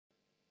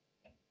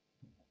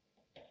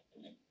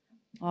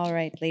All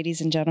right,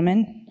 ladies and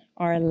gentlemen,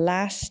 our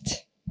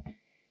last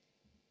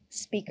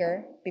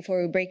speaker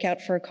before we break out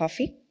for a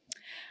coffee.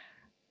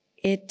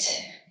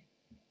 It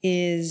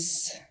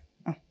is,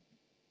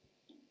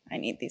 I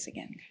need these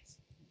again, guys.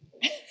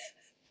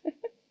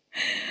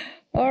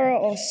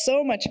 Oh,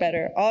 so much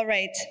better. All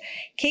right.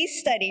 Case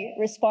study,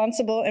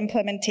 responsible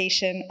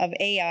implementation of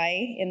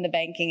AI in the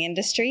banking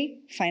industry,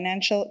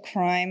 financial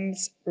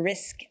crimes,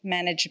 risk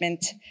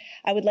management.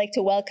 I would like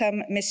to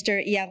welcome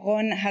Mr.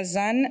 Yaron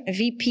Hazan,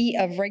 VP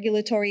of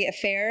Regulatory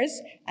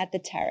Affairs at the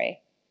ThetaRay.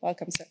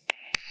 Welcome, sir.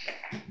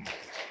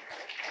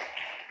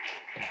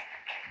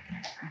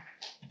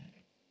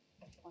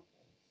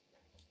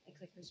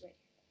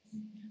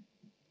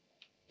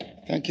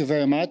 Thank you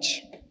very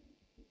much.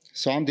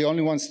 So I'm the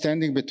only one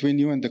standing between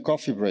you and the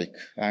coffee break,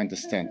 I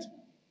understand.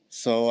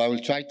 So I will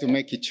try to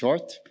make it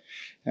short,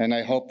 and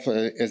I hope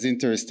as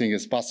interesting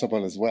as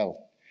possible as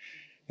well.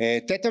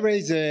 ThetaRay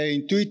is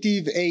an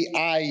intuitive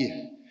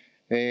AI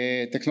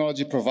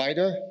technology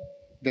provider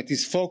that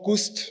is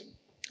focused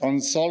on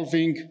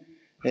solving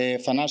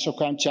financial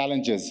crime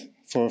challenges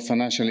for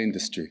financial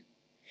industry.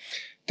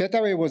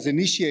 ThetaRay was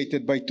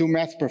initiated by two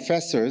math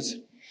professors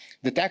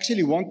that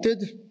actually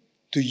wanted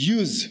to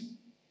use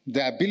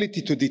the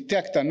ability to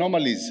detect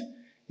anomalies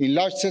in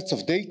large sets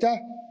of data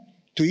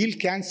to heal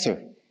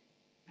cancer.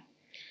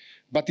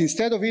 But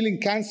instead of healing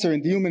cancer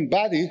in the human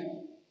body,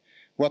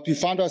 what we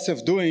found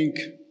ourselves doing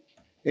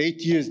 8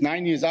 years,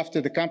 9 years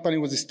after the company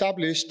was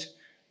established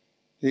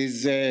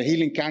is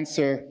healing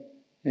cancer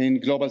in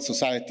global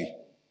society,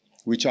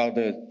 which are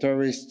the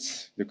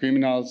terrorists, the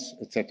criminals,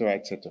 etc.,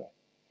 etc.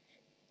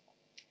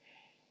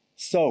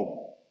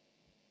 So,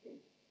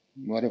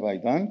 what have I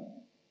done?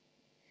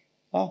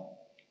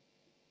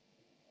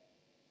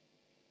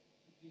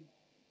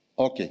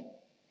 Okay.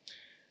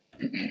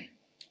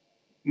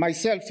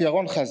 Myself,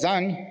 Yaron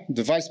Hazan,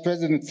 the Vice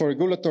President for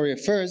Regulatory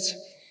Affairs,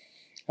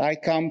 I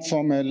come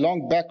from a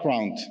long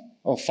background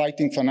of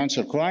fighting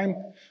financial crime,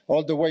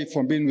 all the way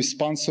from being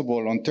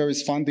responsible on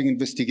terrorist funding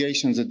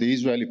investigations at the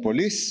Israeli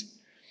police,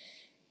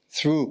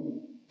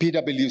 through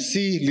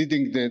PwC,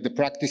 leading the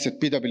practice at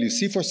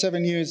PwC for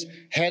 7 years,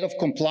 head of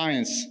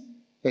compliance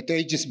at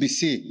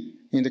HSBC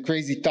in the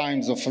crazy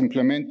times of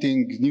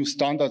implementing new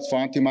standards for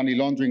anti-money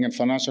laundering and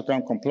financial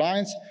crime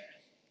compliance.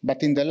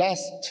 But in the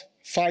last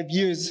 5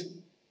 years,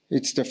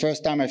 it's the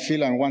first time I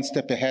feel I'm one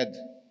step ahead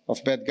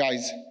of bad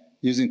guys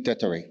using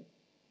ThetaRay.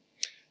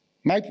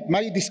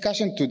 My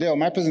discussion today, or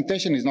my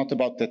presentation, is not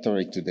about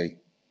ThetaRay today.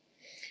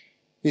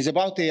 It's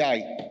about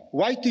AI.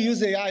 Why to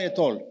use AI at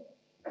all?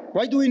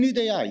 Why do we need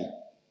AI?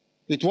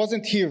 It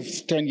wasn't here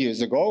 10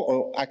 years ago,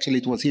 or actually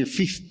it was here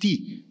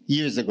 50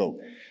 years ago.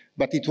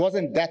 But it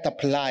wasn't that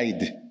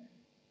applied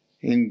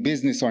in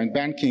business or in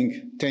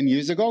banking 10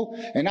 years ago,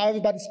 and now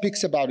everybody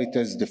speaks about it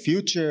as the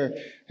future,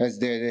 as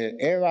the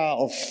era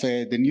of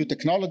the new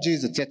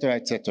technologies, etc.,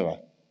 etc.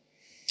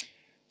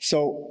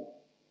 So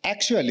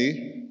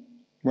actually,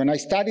 when I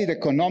studied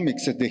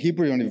economics at the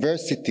Hebrew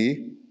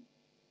University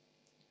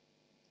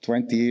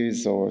 20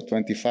 years or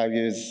 25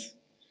 years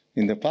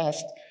in the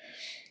past,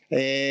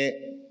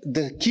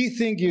 the key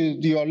thing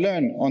you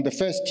learn on the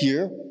first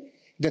year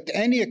that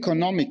any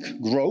economic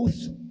growth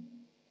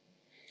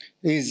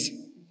is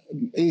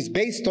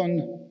based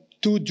on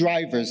two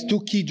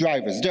key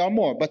drivers. There are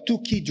more, but two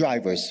key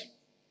drivers.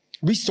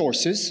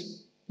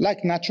 Resources,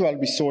 like natural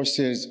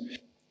resources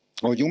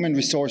or human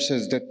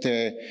resources that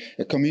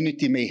a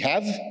community may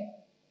have,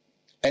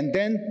 and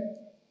then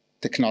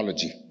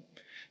technology.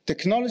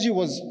 Technology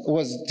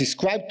was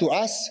described to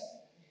us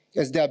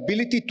as the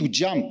ability to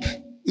jump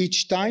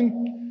each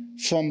time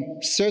from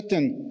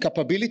certain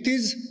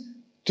capabilities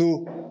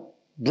to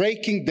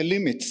breaking the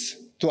limits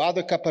to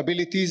other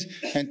capabilities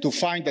and to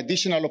find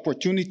additional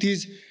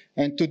opportunities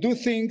and to do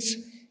things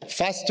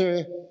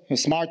faster,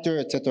 smarter,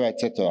 etc.,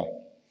 etc.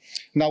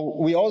 Now,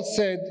 we all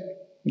said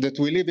that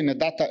we live in a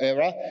data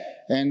era,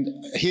 and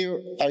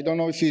here, I don't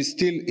know if he's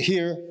still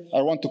here,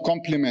 I want to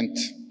compliment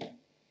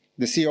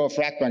the CEO of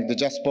Rackbank that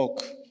just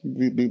spoke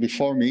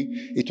before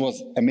me. It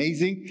was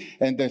amazing,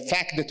 and the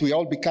fact that we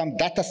all become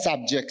data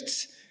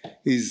subjects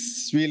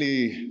is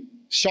really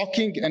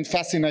shocking and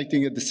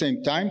fascinating at the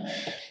same time.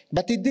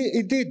 But it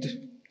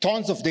did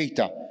tons of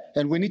data,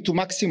 and we need to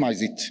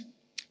maximize it.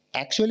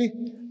 Actually,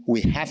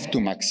 we have to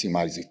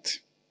maximize it.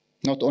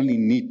 Not only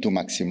need to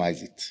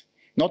maximize it.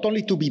 Not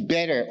only to be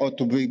better or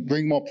to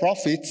bring more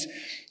profits,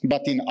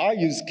 but in our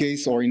use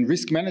case or in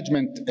risk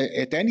management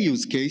at any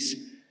use case,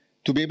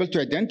 to be able to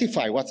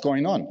identify what's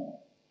going on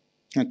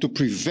and to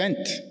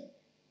prevent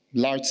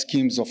large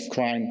schemes of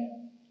crime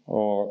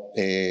or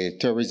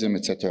terrorism,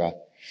 etc.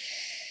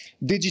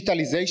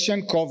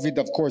 Digitalization, COVID,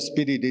 of course,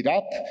 speeded it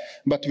up,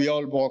 but we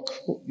all work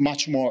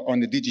much more on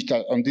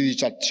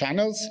digital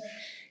channels.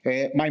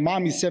 My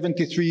mom is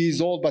 73 years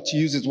old, but she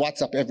uses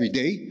WhatsApp every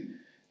day.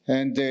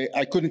 And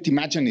I couldn't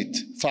imagine it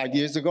 5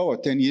 years ago or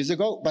 10 years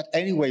ago. But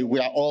anyway, we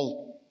are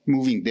all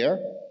moving there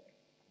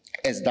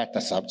as data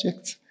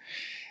subjects.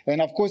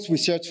 And of course, we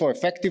search for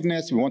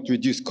effectiveness, we want to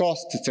reduce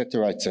costs,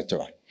 etc.,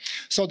 etc.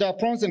 So there are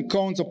pros and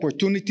cons,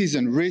 opportunities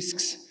and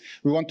risks.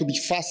 We want to be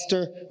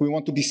faster, we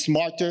want to be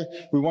smarter,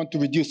 we want to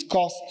reduce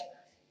cost,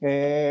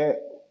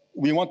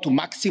 we want to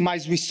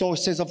maximize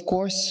resources, of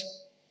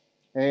course,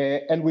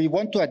 and we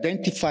want to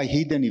identify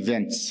hidden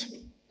events.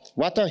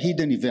 What are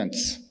hidden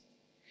events?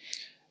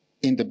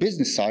 In the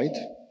business side,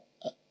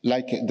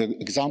 like the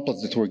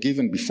examples that were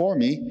given before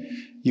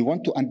me, you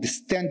want to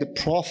understand the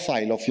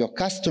profile of your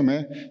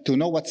customer to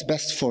know what's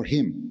best for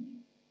him.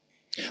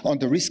 On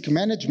the risk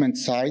management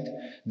side,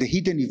 the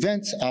hidden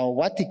events are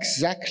what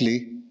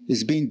exactly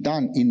is being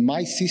done in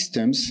my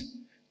systems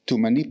to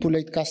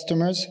manipulate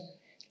customers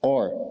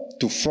or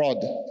to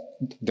fraud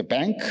the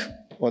bank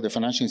or the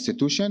financial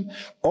institution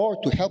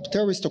or to help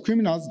terrorists or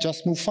criminals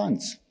just move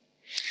funds.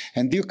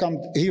 And here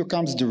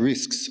comes the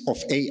risks of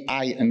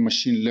AI and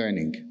machine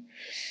learning.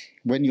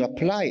 When you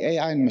apply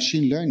AI and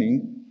machine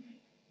learning,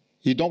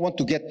 you don't want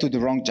to get to the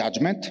wrong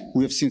judgment.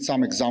 We have seen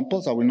some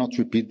examples, I will not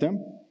repeat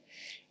them.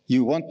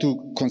 You want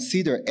to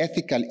consider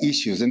ethical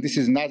issues, and this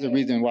is another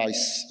reason why I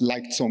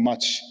liked so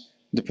much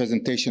the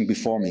presentation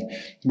before me.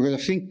 Because I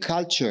think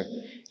culture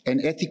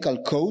and ethical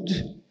code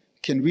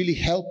can really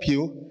help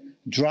you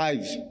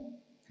drive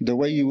the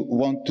way you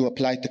want to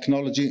apply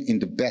technology in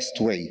the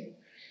best way.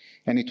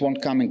 And it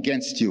won't come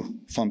against you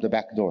from the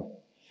back door.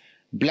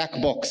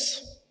 Black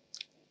box.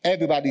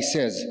 Everybody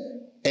says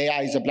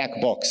AI is a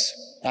black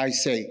box. I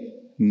say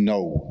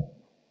no.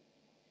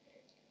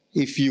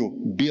 If you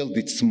build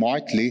it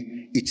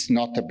smartly, it's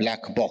not a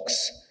black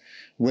box.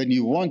 When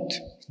you want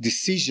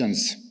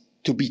decisions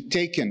to be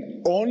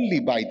taken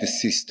only by the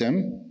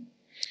system,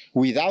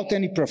 without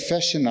any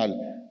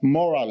professional,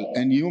 moral,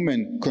 and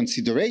human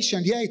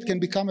consideration, yeah, it can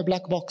become a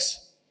black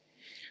box.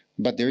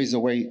 But there is a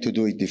way to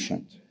do it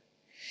different.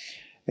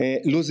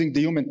 Losing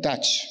the human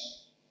touch.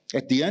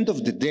 At the end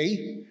of the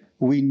day,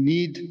 we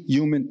need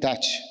human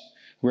touch.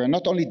 We are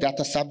not only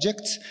data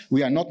subjects,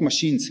 we are not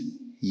machines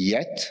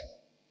yet,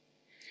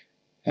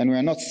 and we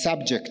are not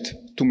subject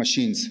to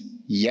machines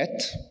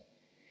yet.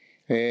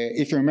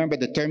 If you remember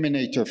the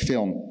Terminator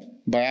film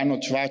by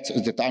Arnold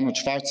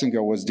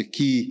Schwarzenegger was the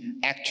key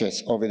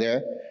actress over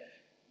there.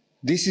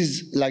 This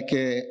is like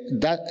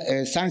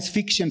a science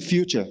fiction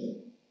future.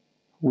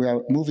 We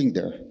are moving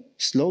there.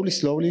 Slowly,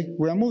 slowly,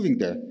 we are moving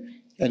there.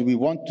 And we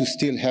want to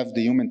still have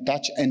the human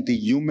touch and the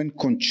human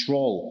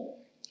control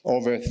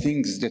over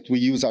things that we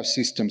use our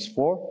systems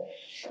for.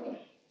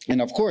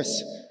 And of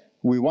course,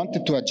 we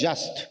wanted to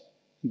adjust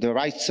the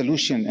right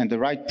solution and the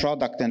right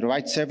product and the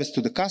right service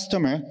to the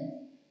customer.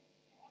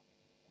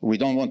 We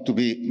don't want to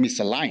be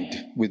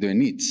misaligned with their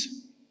needs.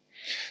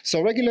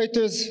 So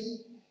regulators,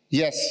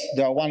 yes,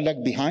 they are one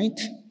leg behind,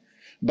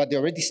 but they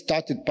already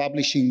started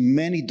publishing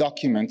many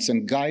documents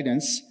and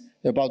guidance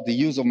about the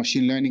use of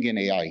machine learning and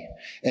AI.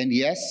 And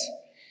yes,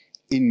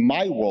 in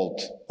my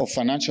world of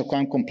financial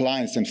crime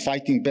compliance and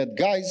fighting bad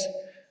guys,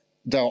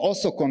 there are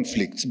also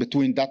conflicts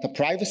between data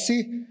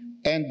privacy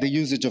and the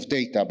usage of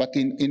data. But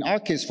in our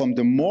case, from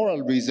the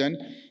moral reason,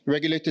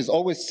 regulators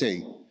always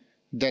say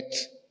that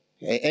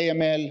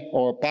AML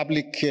or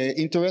public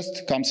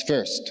interest comes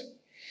first.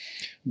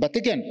 But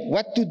again,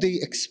 what do they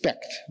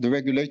expect, the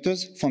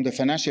regulators, from the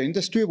financial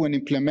industry when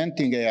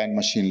implementing AI and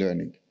machine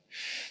learning?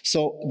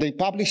 So they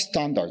publish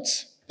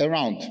standards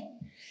around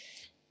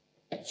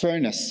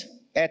fairness,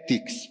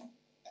 ethics,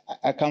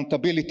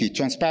 accountability,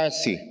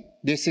 transparency.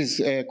 This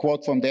is a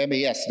quote from the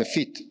MAS, the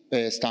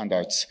FIT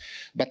standards.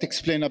 But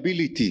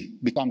explainability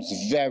becomes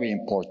very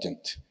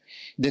important.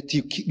 That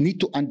you need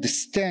to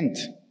understand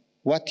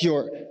what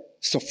your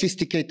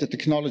sophisticated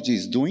technology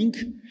is doing.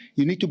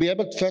 You need to be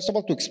able, first of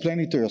all, to explain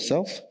it to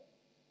yourself,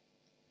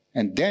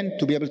 and then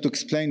to be able to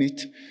explain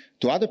it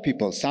to other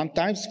people,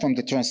 sometimes from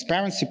the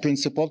transparency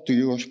principle to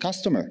your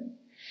customer.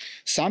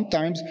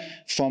 Sometimes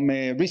from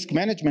a risk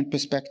management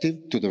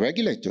perspective to the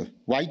regulator.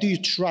 Why do you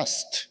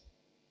trust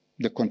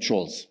the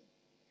controls?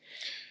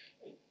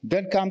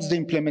 Then comes the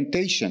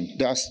implementation.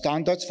 There are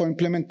standards for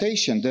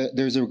implementation.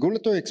 There's a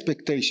regulatory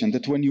expectation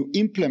that when you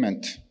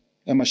implement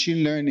a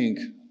machine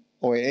learning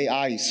or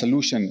AI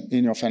solution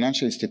in your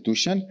financial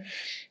institution,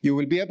 you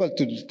will be able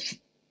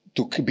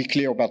to be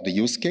clear about the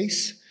use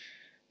case,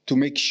 to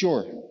make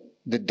sure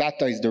the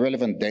data is the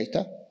relevant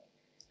data,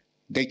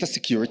 data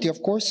security,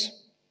 of course,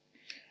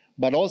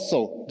 but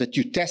also that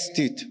you test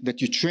it,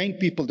 that you train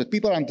people, that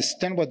people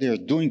understand what they're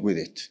doing with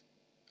it.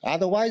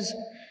 Otherwise,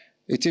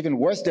 it's even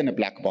worse than a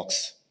black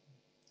box.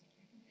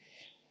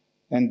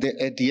 And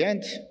at the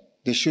end,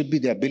 there should be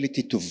the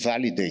ability to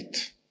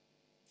validate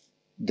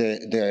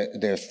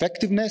the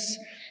effectiveness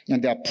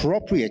and the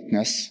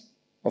appropriateness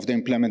of the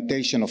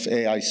implementation of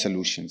AI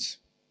solutions.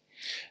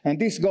 And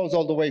this goes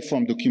all the way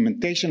from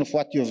documentation of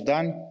what you have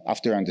done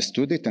after you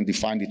understood it and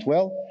defined it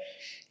well,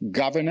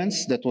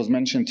 governance that was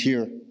mentioned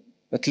here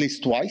at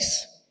least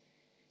twice.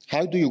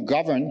 How do you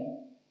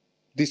govern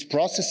these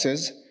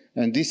processes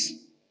and these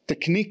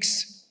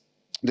techniques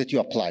that you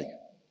apply?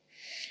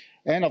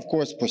 And of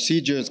course,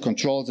 procedures,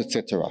 controls,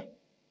 etc.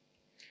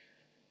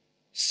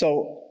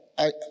 So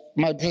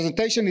my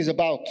presentation is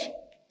about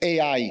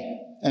AI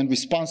and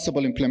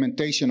responsible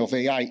implementation of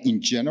AI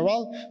in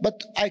general,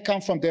 but I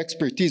come from the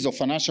expertise of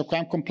financial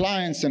crime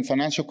compliance and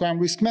financial crime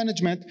risk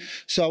management,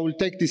 so I will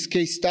take this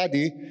case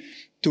study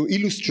to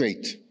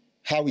illustrate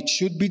how it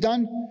should be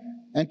done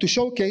and to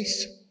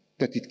showcase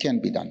that it can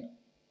be done.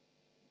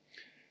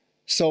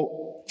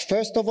 So,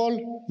 first of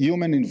all,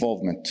 human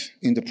involvement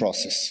in the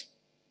process.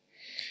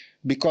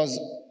 Because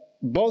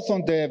both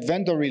on the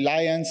vendor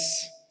reliance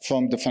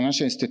from the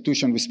financial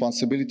institution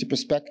responsibility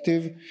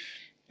perspective,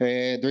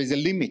 there is a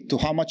limit to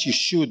how much you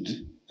should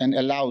and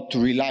allowed to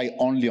rely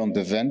only on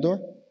the vendor.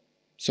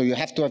 So you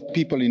have to have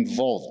people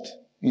involved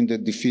in the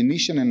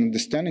definition and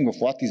understanding of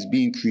what is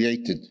being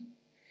created.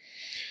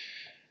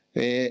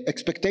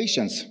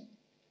 Expectations.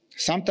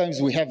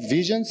 Sometimes we have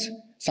visions,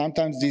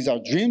 sometimes these are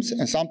dreams,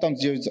 and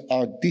sometimes these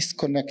are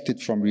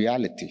disconnected from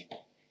reality.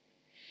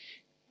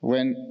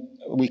 When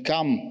we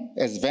come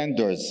as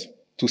vendors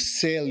to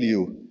sell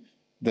you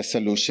the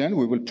solution,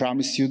 we will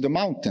promise you the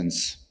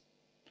mountains.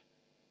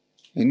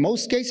 In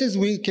most cases,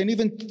 we can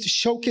even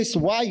showcase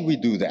why we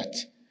do that.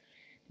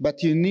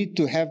 But you need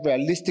to have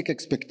realistic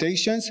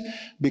expectations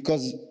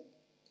because,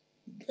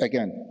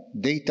 again,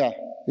 data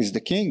is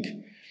the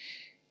king.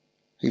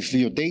 If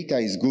your data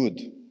is good,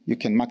 you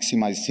can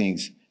maximize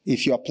things.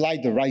 If you apply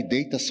the right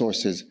data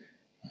sources,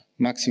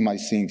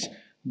 maximize things.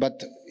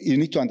 But you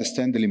need to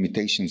understand the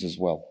limitations as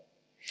well.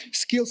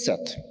 Skill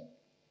set.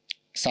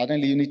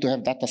 Suddenly you need to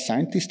have data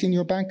scientists in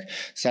your bank.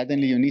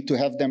 Suddenly you need to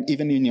have them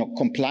even in your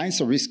compliance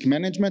or risk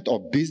management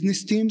or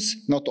business teams,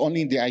 not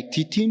only in the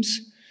IT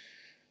teams.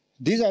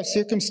 These are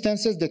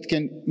circumstances that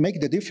can make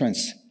the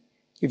difference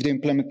if the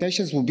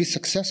implementations will be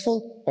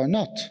successful or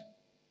not.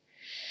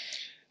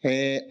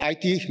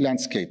 IT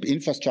landscape,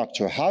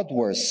 infrastructure,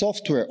 hardware,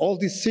 software, all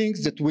these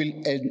things that will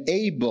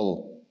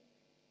enable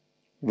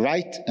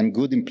right and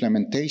good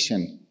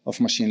implementation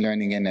of machine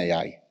learning and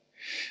AI.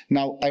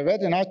 Now, I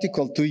read an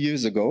article 2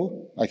 years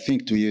ago, I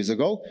think 2 years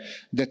ago,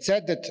 that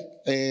said that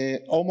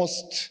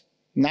almost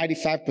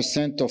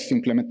 95% of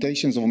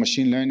implementations of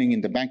machine learning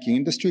in the banking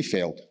industry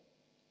failed.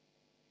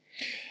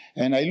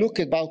 And I look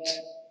about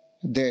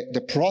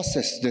the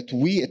process that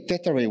we at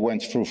ThetaRay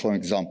went through, for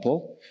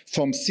example,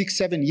 from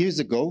 6-7 years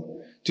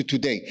ago to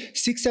today.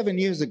 6-7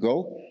 years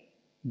ago,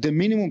 the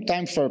minimum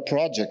time for a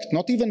project,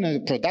 not even a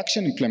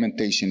production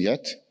implementation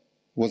yet,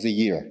 was a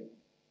year.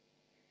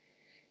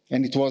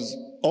 And it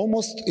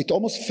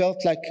almost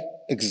felt like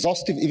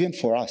exhaustive even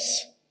for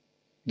us,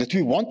 that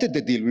we wanted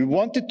the deal. We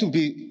wanted to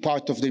be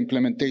part of the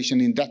implementation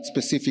in that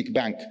specific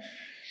bank.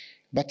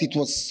 But it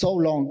was so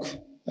long,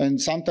 and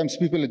sometimes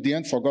people at the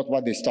end forgot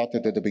what they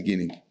started at the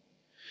beginning.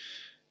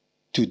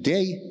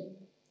 Today,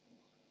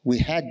 we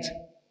had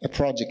a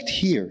project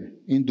here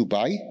in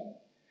Dubai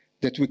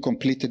that we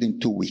completed in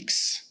 2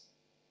 weeks.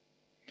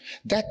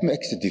 That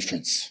makes a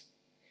difference.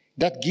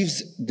 That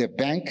gives the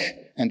bank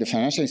and the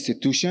financial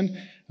institution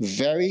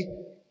very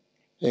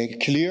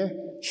clear,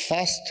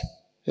 fast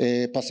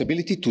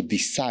possibility to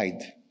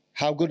decide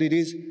how good it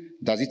is,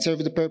 does it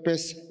serve the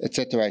purpose,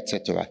 etc.,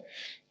 etc.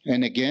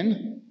 And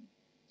again,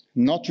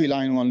 not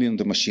relying only on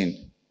the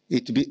machine.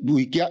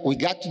 We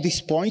got to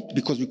this point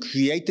because we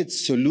created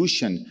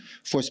solution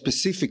for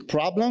specific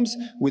problems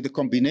with a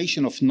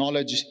combination of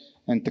knowledge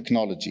and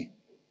technology.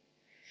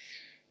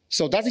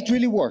 So does it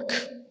really work?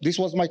 This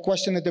was my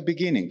question at the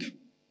beginning.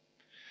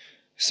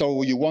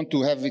 So you want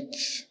to have it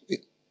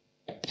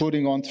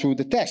putting on through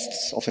the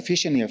tests of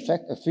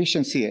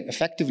efficiency,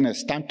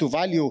 effectiveness, time to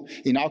value,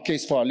 in our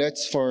case for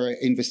alerts, for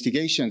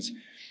investigations.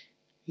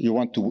 You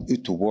want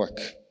it to work.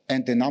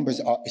 And the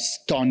numbers are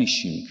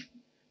astonishing.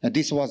 And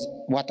this was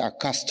what our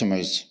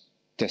customers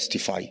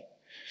testify.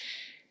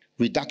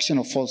 Reduction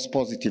of false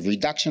positive,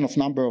 reduction of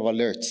number of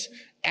alerts,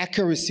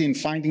 accuracy in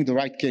finding the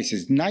right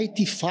cases,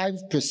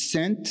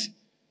 95%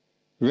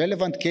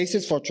 relevant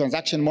cases for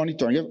transaction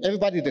monitoring.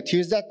 Everybody that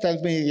hears that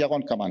tells me,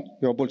 Yaron, come on,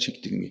 you're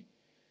bullshitting me.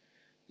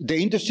 The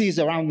industry is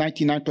around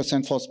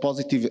 99% false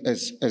positive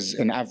as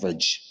an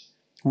average.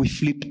 We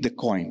flip the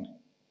coin.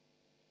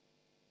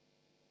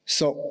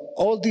 So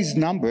all these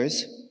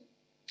numbers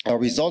are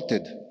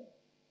resulted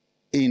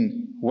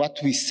in what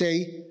we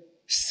say,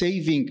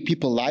 saving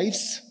people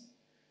lives,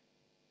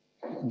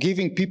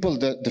 giving people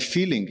the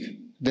feeling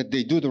that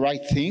they do the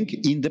right thing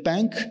in the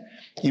bank.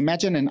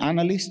 Imagine an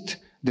analyst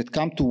that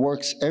comes to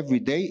work every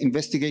day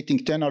investigating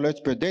 10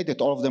 alerts per day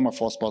that all of them are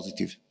false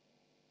positive.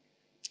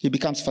 He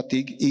becomes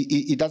fatigued.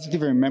 He doesn't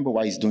even remember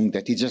why he's doing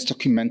that. He's just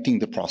documenting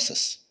the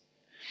process.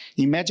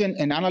 Imagine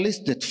an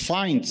analyst that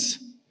finds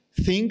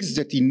things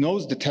that he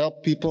knows that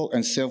help people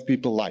and save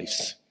people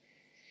lives.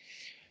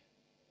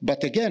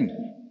 But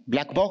again,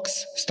 black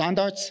box,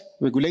 standards,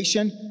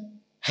 regulation,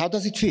 how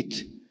does it fit?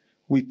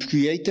 We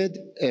created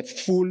a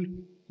full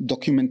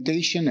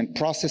documentation and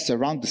process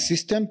around the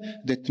system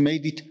that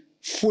made it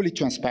fully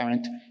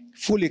transparent,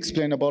 fully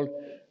explainable,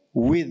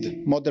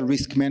 with model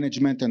risk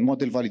management and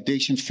model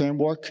validation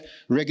framework.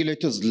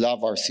 Regulators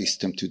love our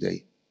system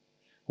today.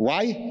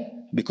 Why?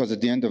 Because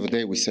at the end of the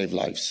day, we save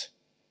lives.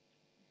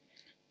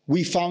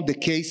 We found the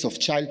case of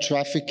child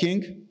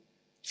trafficking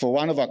for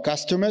one of our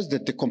customers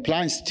that the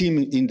compliance team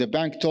in the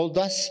bank told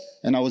us,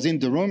 and I was in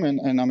the room,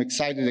 and I'm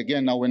excited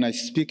again now when I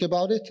speak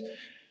about it.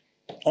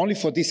 Only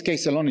for this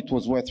case alone, it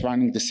was worth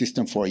running the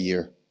system for a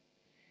year.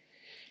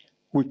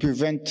 We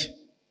prevent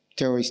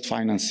terrorist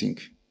financing.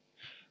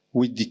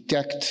 We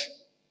detect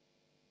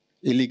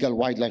illegal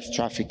wildlife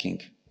trafficking.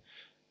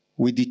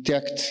 We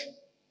detect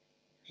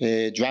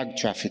drug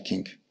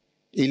trafficking,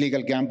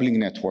 illegal gambling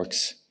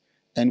networks,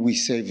 and we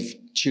save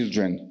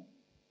children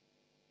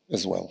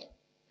as well.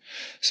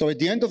 So at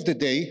the end of the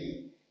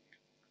day,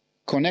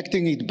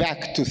 connecting it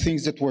back to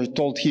things that were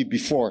told here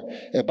before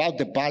about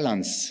the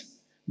balance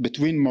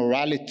between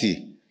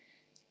morality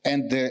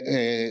and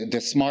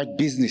the smart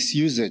business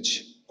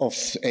usage of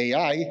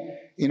AI,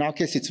 in our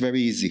case, it's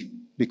very easy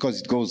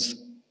because it goes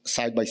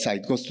side by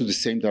side, goes to the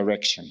same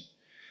direction.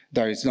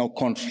 There is no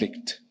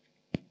conflict.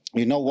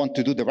 You want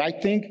to do the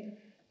right thing,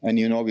 and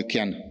you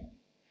can.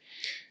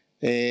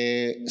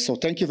 So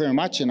thank you very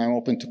much, and I'm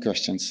open to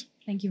questions.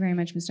 Thank you very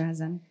much, Mr.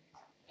 Hazan.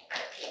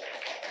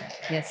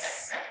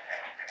 Yes.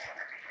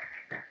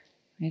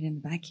 Right in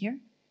the back here.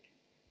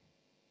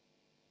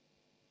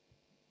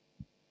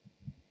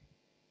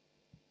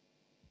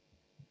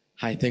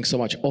 Hi, thanks so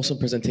much. Awesome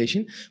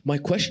presentation. My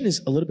question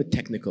is a little bit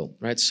technical,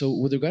 right? So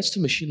with regards to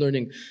machine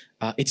learning,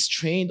 it's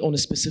trained on a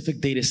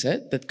specific data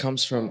set that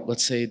comes from,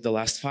 let's say, the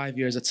last 5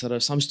 years, et cetera,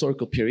 some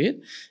historical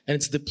period, and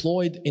it's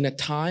deployed in a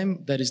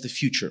time that is the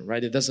future,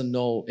 right? It doesn't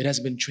know, it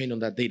hasn't been trained on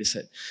that data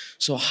set.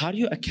 So how do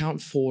you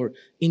account for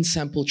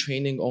in-sample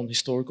training on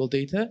historical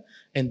data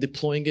and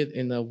deploying it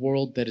in a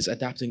world that is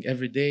adapting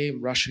every day,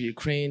 Russia,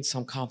 Ukraine,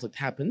 some conflict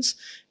happens,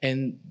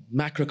 and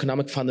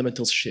macroeconomic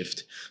fundamentals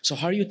shift? So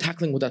how are you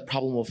tackling with that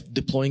problem of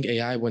deploying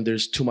AI when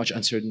there's too much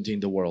uncertainty in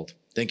the world?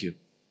 Thank you.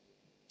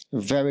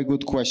 Very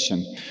good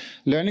question.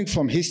 Learning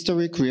from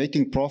history,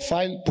 creating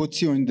profile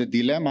puts you in the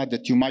dilemma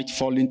that you might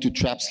fall into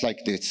traps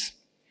like this.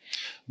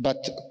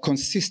 But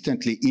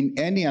consistently, in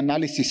any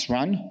analysis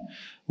run,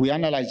 we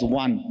analyze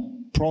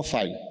 1,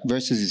 profile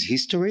versus his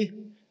history,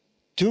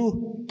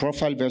 2,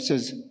 profile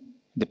versus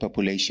the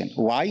population.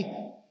 Why?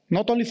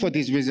 Not only for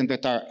these reasons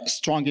that are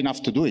strong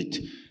enough to do it.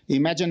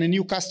 Imagine a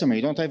new customer,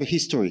 you don't have a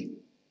history.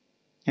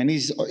 And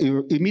he's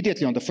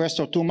immediately on the first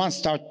or 2 months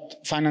start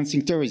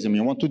financing terrorism.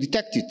 You want to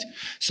detect it.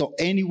 So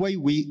anyway,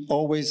 we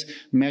always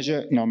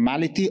measure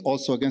normality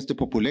also against the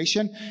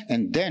population.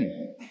 And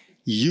then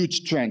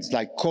huge trends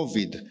like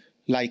COVID,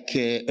 like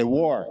a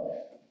war,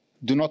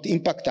 do not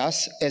impact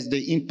us as they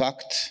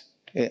impact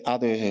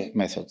other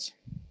methods.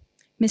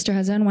 Mr.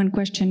 Hazan, one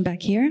question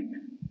back here.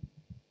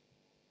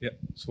 Yeah,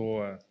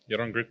 so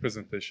Yaron, great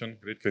presentation,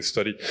 great case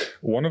study.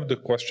 One of the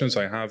questions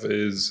I have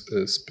is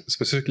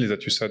specifically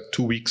that you said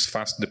 2 weeks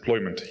fast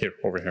deployment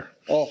over here.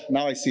 Oh,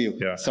 now I see you.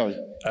 Yeah. Sorry.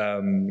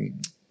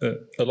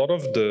 A lot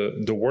of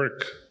the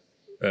work,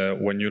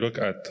 when you look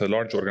at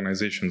large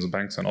organizations,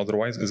 banks and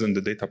otherwise, is in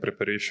the data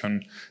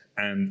preparation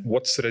and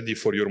what's ready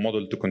for your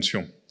model to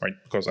consume, right?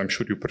 Because I'm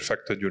sure you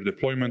perfected your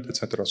deployment,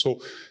 etc. So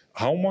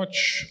how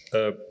much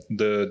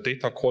the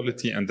data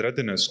quality and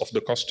readiness of the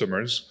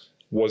customers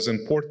was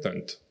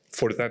important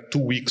for that 2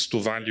 weeks to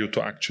value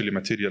to actually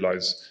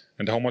materialize?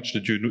 And how much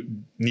did you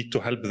need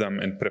to help them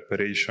in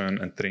preparation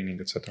and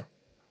training, etc.?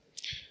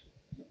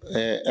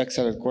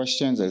 Excellent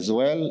questions as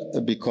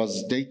well,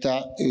 because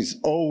data is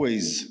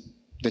always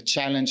the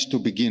challenge to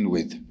begin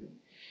with.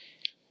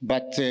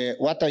 But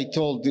what I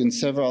told in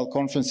several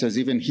conferences,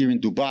 even here in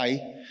Dubai,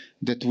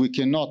 that we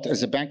cannot,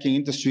 as a banking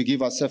industry,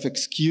 give ourselves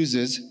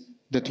excuses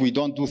that we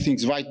don't do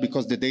things right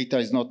because the data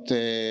is not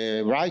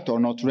right or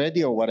not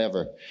ready or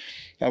whatever.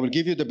 I will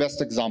give you the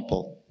best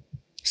example.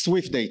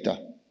 SWIFT data.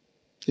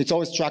 It's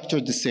always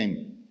structured the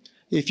same.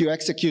 If you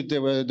execute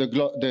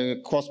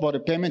the cross-border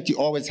payment, you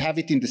always have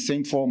it in the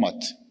same format.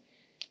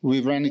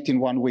 We ran it in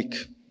 1 week.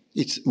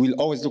 It will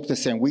always look the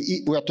same.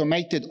 We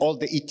automated all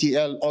the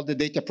ETL, all the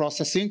data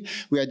processing.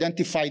 We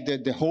identified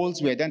the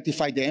holes. We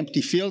identified the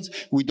empty fields.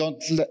 We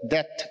don't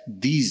let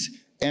these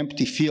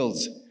empty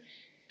fields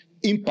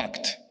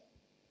impact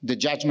the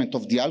judgment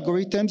of the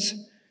algorithms.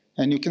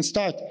 And you can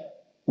start.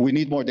 We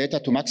need more data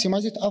to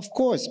maximize it? Of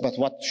course, but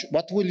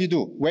what will you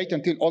do? Wait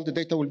until all the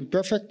data will be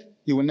perfect?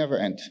 You will never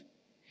end.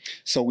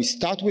 So we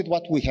start with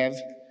what we have.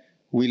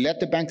 We let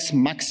the banks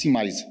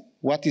maximize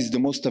what is the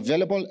most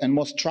available and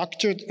most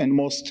structured and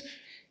most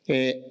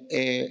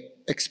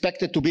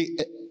expected to be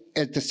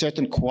at a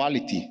certain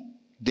quality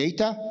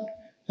data,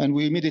 and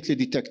we immediately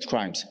detect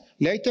crimes.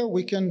 Later,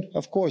 we can,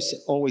 of course,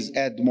 always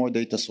add more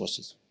data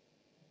sources.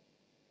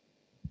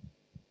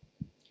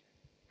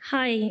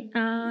 Hi,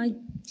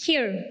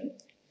 here.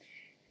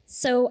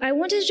 So I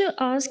wanted to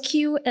ask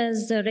you,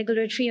 as the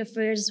Regulatory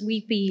Affairs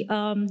VP,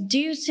 do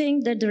you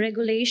think that the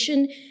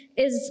regulation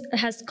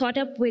has caught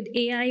up with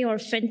AI or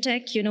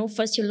fintech? You know,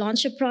 first you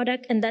launch a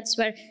product, and that's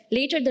where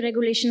later the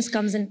regulations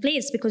comes in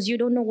place because you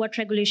don't know what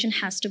regulation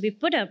has to be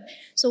put up.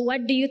 So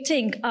what do you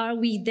think? Are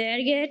we there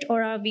yet,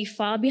 or are we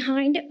far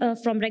behind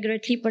from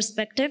regulatory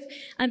perspective?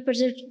 I'm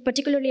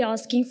particularly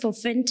asking for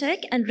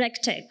fintech and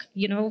regtech.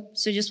 You know,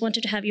 so just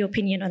wanted to have your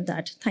opinion on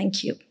that.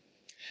 Thank you.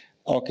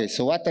 Okay,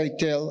 so what I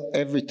tell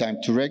every time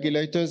to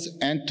regulators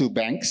and to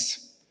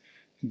banks,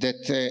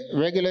 that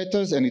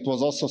regulators, and it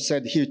was also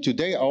said here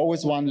today, are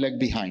always one leg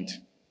behind.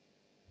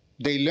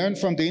 They learn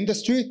from the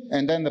industry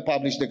and then they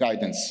publish the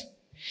guidance.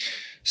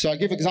 So I'll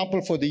give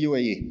example for the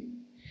UAE.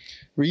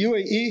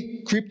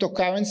 UAE,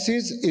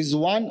 cryptocurrencies is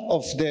one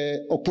of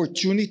the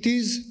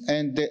opportunities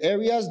and the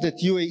areas that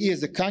UAE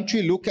as a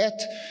country look at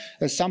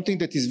as something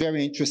that is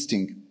very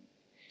interesting.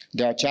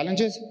 There are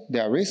challenges,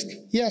 there are risks,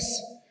 yes.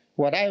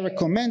 What I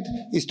recommend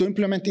is to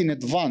implement in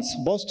advance,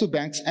 both to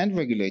banks and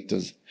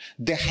regulators,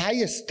 the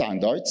highest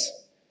standards,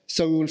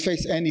 so we will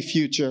face any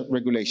future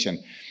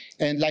regulation.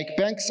 And like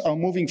banks are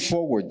moving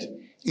forward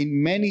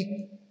in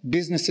many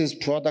businesses,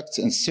 products,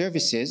 and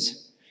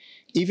services,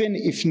 even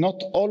if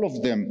not all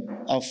of them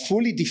are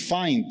fully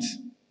defined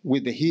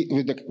with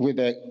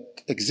the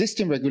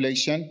existing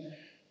regulation,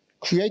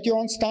 create your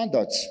own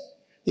standards.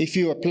 If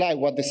you apply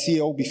what the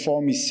CEO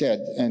before me said,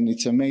 and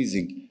it's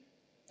amazing,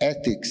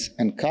 ethics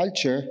and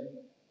culture,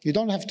 you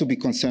don't have to be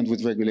concerned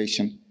with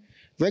regulation.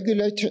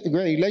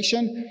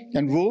 Regulation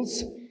and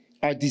rules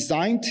are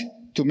designed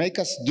to make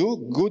us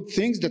do good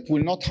things that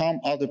will not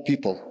harm other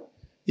people.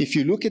 If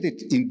you look at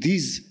it in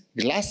these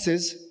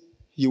glasses,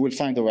 you will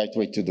find the right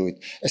way to do it,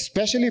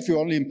 especially if you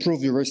only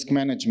improve your risk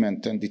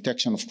management and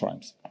detection of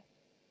crimes.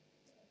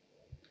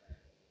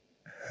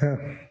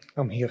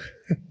 I'm here.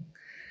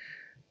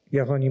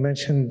 Yaron, you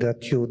mentioned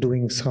that you're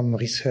doing some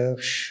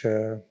research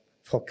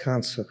for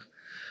cancer.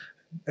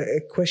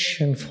 A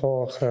question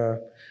for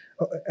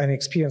an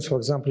experience, for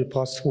example,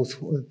 passed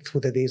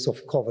through the days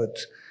of COVID.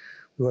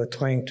 We were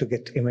trying to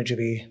get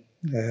imagery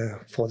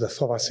for the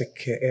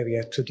thoracic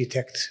area to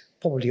detect,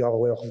 probably you are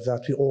aware of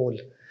that, we all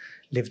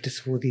lived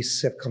through these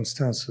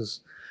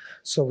circumstances.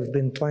 So we've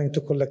been trying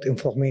to collect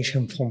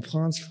information from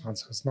France.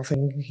 France has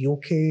nothing.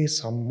 UK,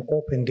 some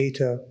open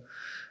data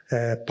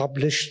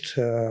published,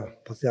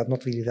 but they are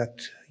not really that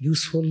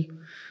useful.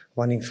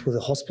 Running through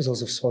the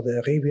hospitals of Saudi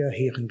Arabia,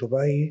 here in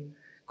Dubai,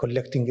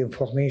 collecting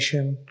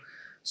information.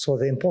 So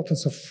the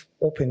importance of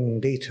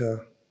open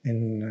data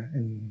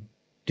in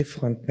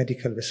different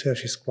medical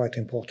research is quite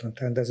important.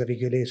 And as a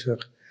regulator,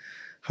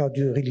 how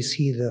do you really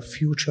see the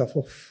future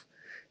of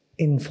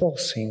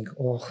enforcing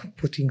or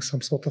putting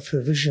some sort of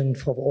a vision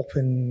for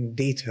open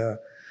data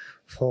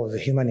for the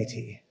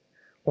humanity?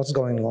 What's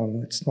going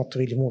on? It's not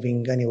really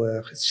moving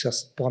anywhere. It's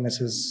just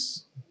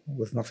promises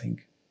with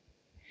nothing.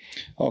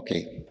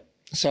 Okay.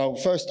 So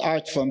first,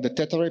 Art, from the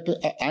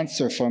ThetaRay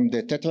answer from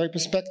the ThetaRay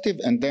perspective,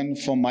 and then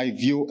from my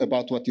view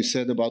about what you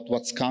said about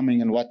what's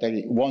coming and what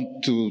I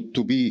want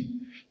to be,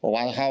 or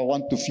how I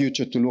want the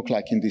future to look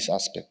like in this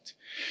aspect.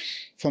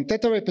 From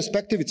ThetaRay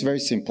perspective, it's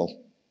very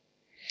simple.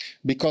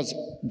 Because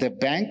the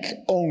bank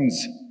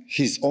owns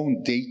his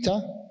own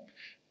data,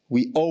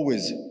 we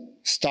always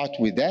start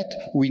with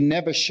that. We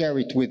never share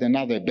it with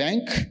another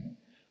bank.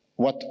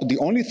 The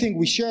only thing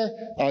we share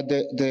are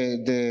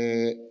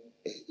the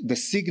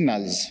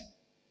signals,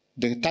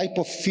 the type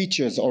of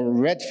features or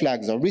red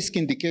flags or risk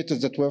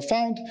indicators that were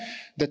found,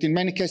 that in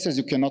many cases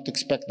you cannot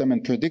expect them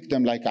and predict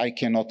them, like I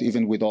cannot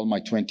even with all my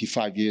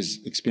 25 years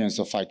experience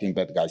of fighting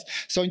bad guys.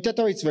 So in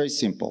ThetaRay it's very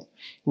simple.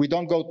 We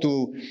don't go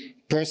to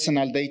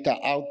personal data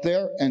out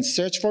there and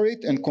search for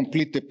it and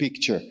complete the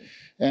picture.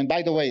 And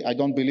by the way, I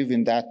don't believe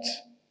in that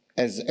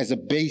as a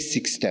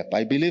basic step.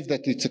 I believe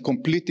that it's a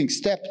completing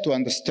step to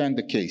understand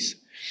the case.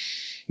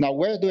 Now,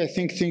 where do I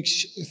think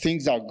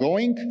things are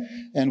going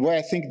and where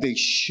I think they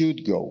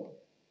should go?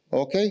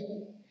 Okay?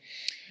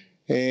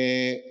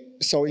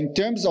 So in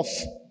terms of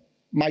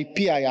my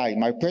PII,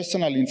 my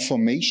personal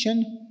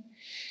information,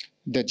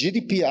 the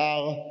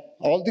GDPR,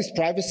 all these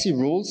privacy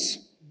rules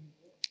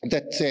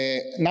that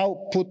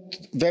now put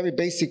very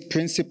basic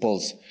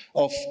principles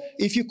of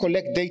if you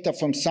collect data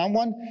from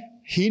someone,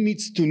 he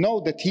needs to know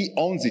that he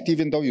owns it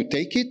even though you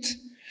take it,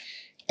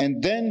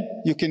 and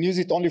then you can use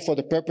it only for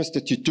the purpose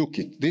that you took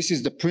it. This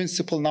is the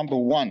principle number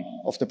one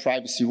of the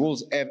privacy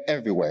rules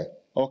everywhere,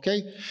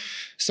 okay?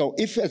 So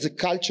if as a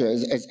culture,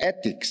 as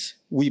ethics,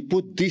 we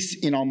put this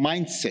in our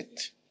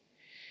mindset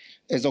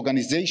as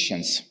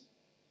organizations,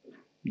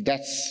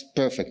 that's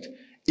perfect.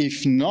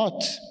 If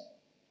not,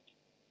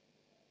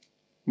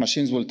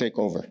 machines will take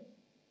over.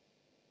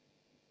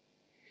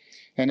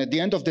 And at the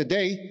end of the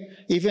day,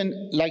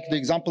 even like the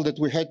example that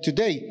we had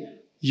today,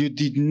 you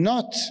did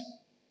not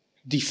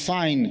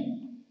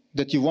define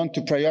that you want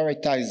to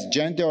prioritize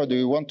gender or do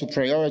you want to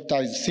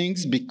prioritize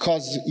things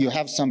because you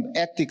have some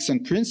ethics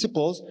and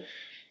principles.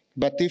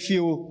 But if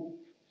you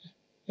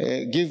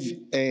give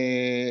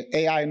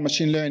AI and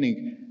machine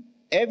learning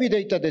every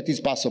data that is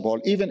possible,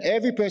 even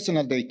every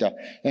personal data,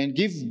 and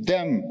give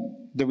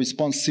them the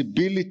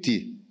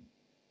responsibility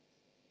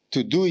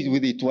to do it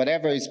with it,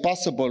 whatever is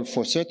possible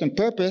for a certain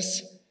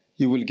purpose,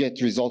 you will get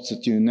results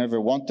that you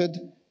never wanted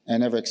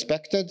and never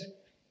expected,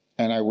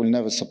 and I will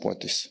never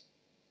support this.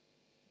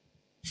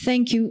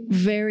 Thank you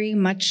very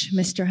much,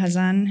 Mr.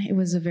 Hazan. It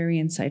was a very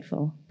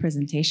insightful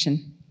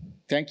presentation.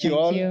 Thank you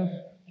all.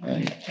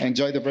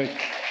 Enjoy the break.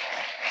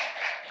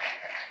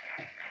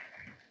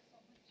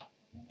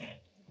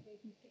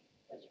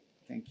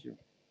 Thank you.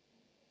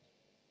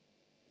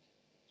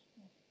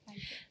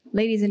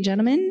 Ladies and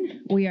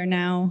gentlemen, we are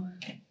now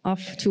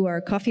off to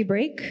our coffee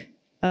break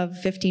of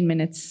 15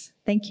 minutes.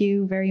 Thank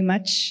you very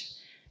much.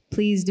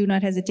 Please do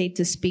not hesitate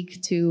to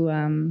speak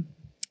to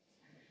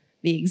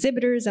the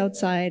exhibitors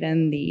outside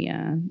and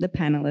the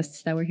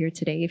panelists that were here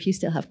today if you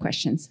still have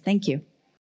questions. Thank you.